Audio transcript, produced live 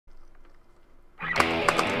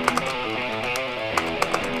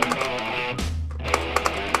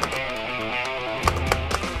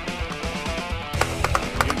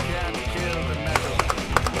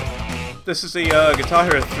This is the Guitar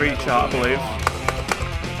Hero 3 chart, I believe.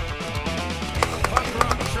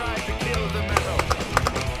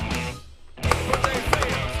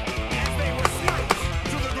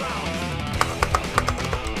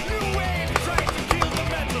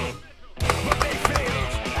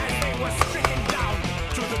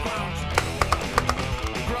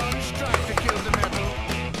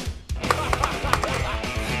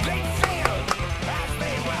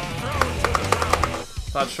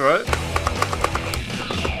 That's right.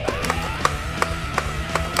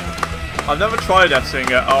 I've never tried F'ing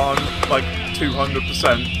it on like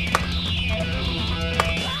 200%.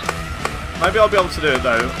 Maybe I'll be able to do it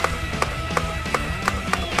though.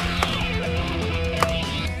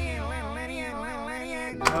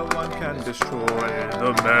 No one can destroy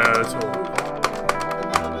the metal.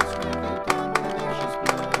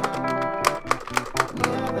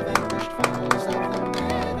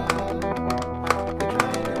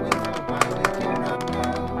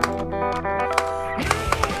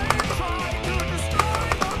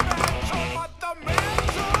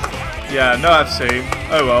 Yeah, no FC.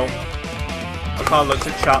 Oh well. I can't look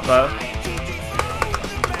at chat there.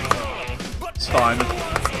 It's fine.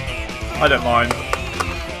 I don't mind.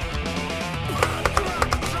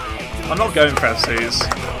 I'm not going for FCs.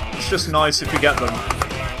 It's just nice if you get them.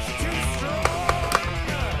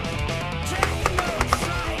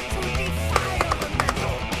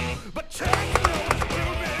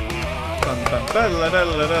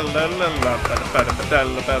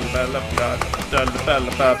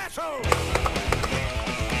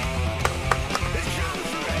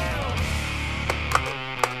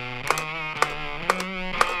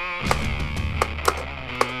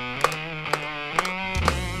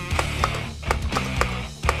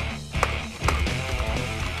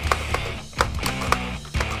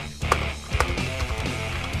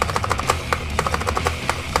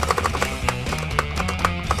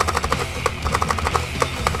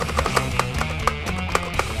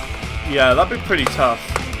 Yeah, that'd be pretty tough.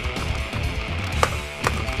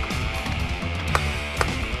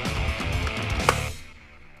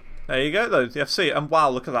 There you go though, the FC, and wow,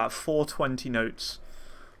 look at that, 420 notes.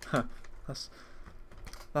 that's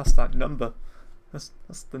that number. That's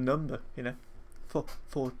the number, you know.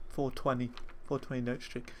 420 note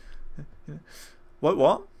streak. You know.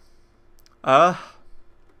 What?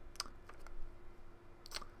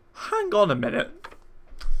 Hang on a minute.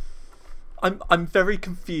 I'm very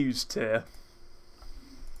confused here.